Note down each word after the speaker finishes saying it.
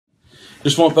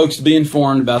just want folks to be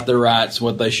informed about their rights,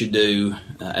 what they should do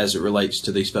as it relates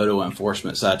to these photo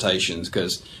enforcement citations,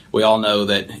 because we all know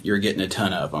that you're getting a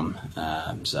ton of them.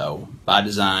 So by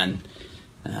design,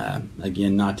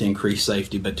 again, not to increase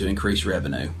safety, but to increase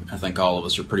revenue. I think all of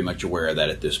us are pretty much aware of that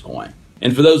at this point.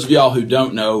 And for those of y'all who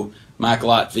don't know, Mike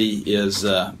Lotfy is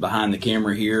behind the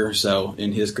camera here. So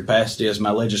in his capacity as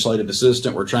my legislative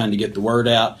assistant, we're trying to get the word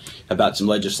out about some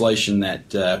legislation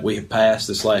that we have passed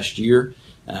this last year.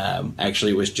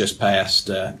 Actually, it was just passed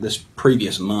this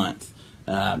previous month.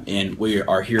 And we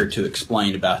are here to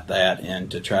explain about that and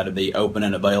to try to be open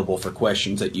and available for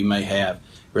questions that you may have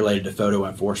related to photo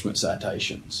enforcement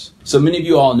citations. So many of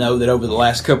you all know that over the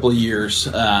last couple of years,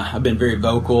 I've been very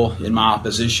vocal in my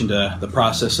opposition to the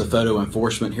process of photo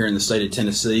enforcement here in the state of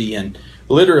Tennessee, and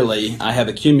literally I have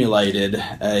accumulated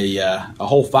a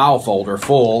whole file folder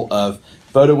full of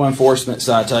photo enforcement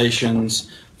citations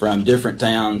from different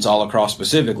towns all across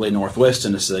specifically Northwest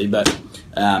Tennessee. But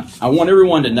I want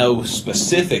everyone to know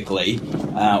specifically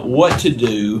what to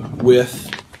do with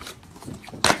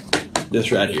this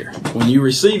right here. When you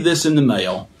receive this in the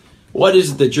mail, what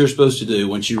is it that you're supposed to do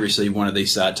once you receive one of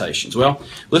these citations? Well,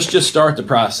 let's just start the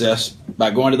process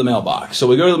by going to the mailbox. So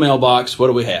we go to the mailbox. What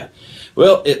do we have?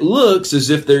 Well, it looks as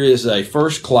if there is a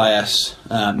first-class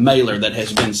mailer that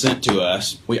has been sent to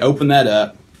us. We open that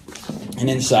up, and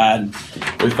inside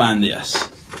we find this.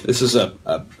 This is a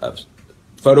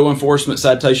photo enforcement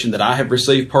citation that I have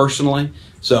received personally.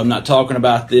 So I'm not talking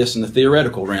about this in the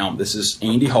theoretical realm. This is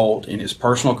Andy Holt in his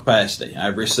personal capacity.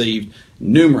 I've received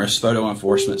numerous photo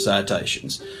enforcement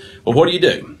citations. Well, what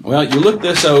do? Well, you look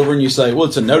this over and you say, well,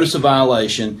 it's a notice of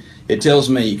violation. It tells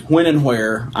me when and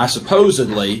where I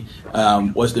supposedly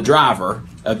was the driver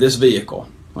of this vehicle.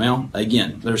 Well,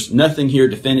 again, there's nothing here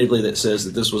definitively that says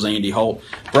that this was Andy Holt.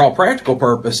 For all practical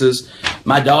purposes,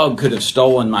 my dog could have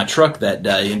stolen my truck that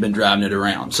day and been driving it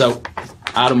around. So,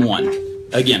 item one.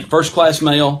 Again, first-class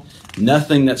mail,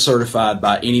 nothing that's certified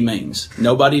by any means.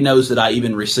 Nobody knows that I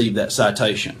even received that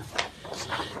citation.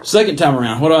 Second time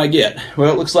around, what do I get?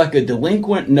 Well, it looks like a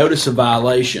delinquent notice of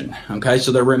violation. Okay,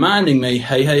 so they're reminding me,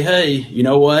 hey, you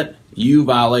know what? You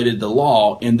violated the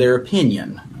law in their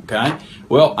opinion. Okay,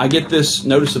 well, I get this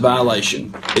notice of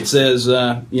violation. It says,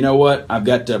 you know what? I've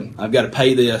got to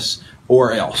pay this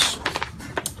or else.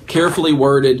 Carefully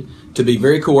worded to be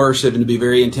very coercive and to be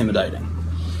very intimidating.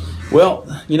 Well,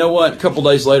 you know what? A couple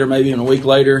days later, maybe even a week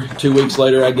later, 2 weeks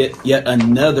later, I get yet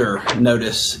another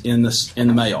notice in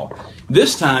the mail.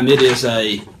 This time it is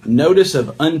a notice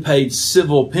of unpaid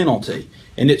civil penalty,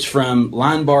 and it's from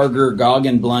Linebarger,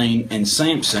 Goggin, Blaine, and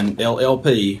Sampson,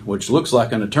 LLP, which looks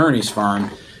like an attorney's firm,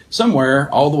 somewhere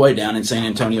all the way down in San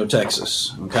Antonio,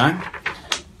 Texas. Okay?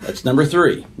 That's number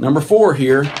 3. Number 4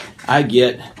 here, I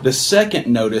get the second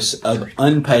notice of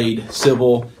unpaid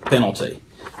civil penalty.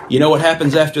 You know what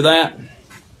happens after that?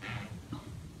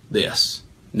 This.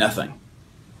 Nothing.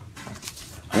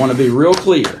 I want to be real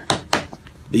clear.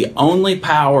 The only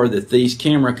power that these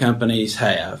camera companies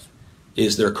have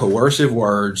is their coercive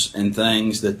words and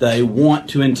things that they want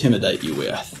to intimidate you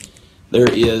with. There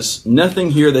is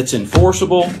nothing here that's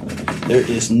enforceable. There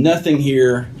is nothing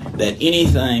here that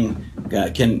anything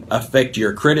can affect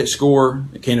your credit score.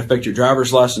 It can't affect your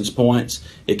driver's license points.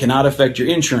 It cannot affect your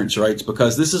insurance rates,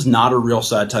 because this is not a real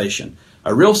citation.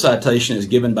 A real citation is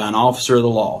given by an officer of the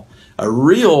law. A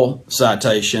real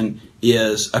citation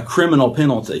is a criminal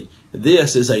penalty.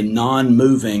 This is a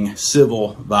non-moving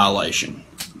civil violation.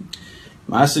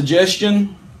 My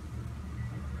suggestion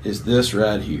is this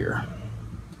right here.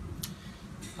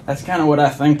 That's kind of what I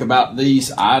think about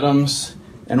these items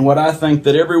and what I think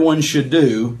that everyone should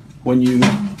do when you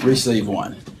receive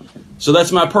one. So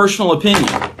that's my personal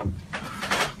opinion.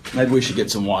 Maybe we should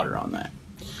get some water on that.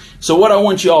 So what I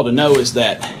want you all to know is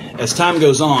that as time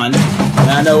goes on, and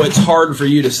I know it's hard for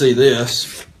you to see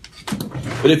this,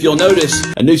 but if you'll notice,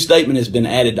 a new statement has been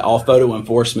added to all photo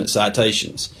enforcement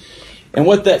citations. And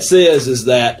what that says is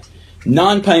that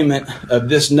non-payment of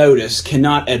this notice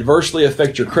cannot adversely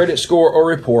affect your credit score or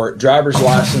report, driver's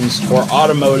license, or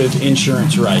automotive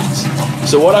insurance rates.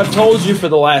 So what I've told you for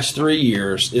the last 3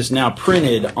 years is now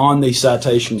printed on these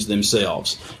citations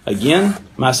themselves. Again,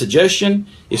 my suggestion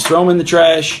is throw them in the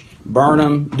trash, burn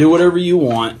them, do whatever you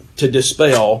want to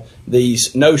dispel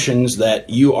these notions that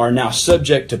you are now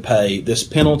subject to pay this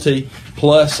penalty,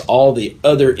 plus all the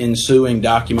other ensuing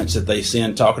documents that they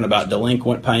send talking about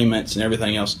delinquent payments and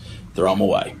everything else. Throw them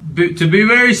away. To be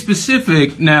very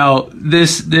specific, now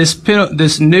this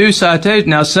new citation.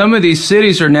 Now some of these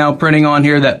cities are now printing on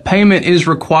here that payment is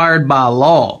required by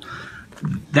law.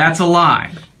 That's a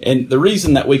lie. And the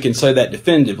reason that we can say that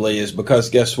definitively is because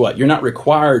guess what? You're not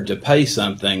required to pay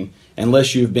something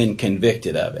unless you've been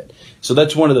convicted of it. So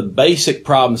that's one of the basic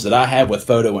problems that I have with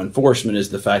photo enforcement, is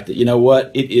the fact that, you know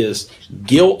what, it is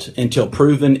guilt until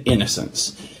proven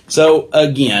innocence. So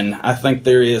again, I think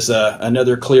there is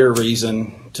another clear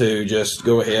reason to just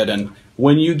go ahead and,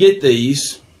 when you get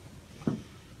these,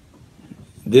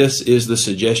 this is the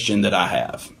suggestion that I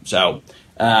have. So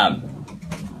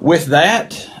with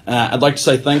that, I'd like to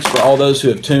say thanks for all those who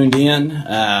have tuned in,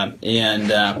 and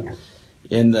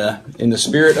in the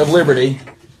spirit of liberty,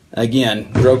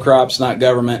 again, grow crops, not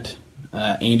government.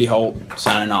 Andy Holt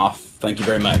signing off. Thank you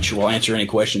very much. We'll answer any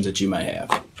questions that you may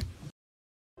have.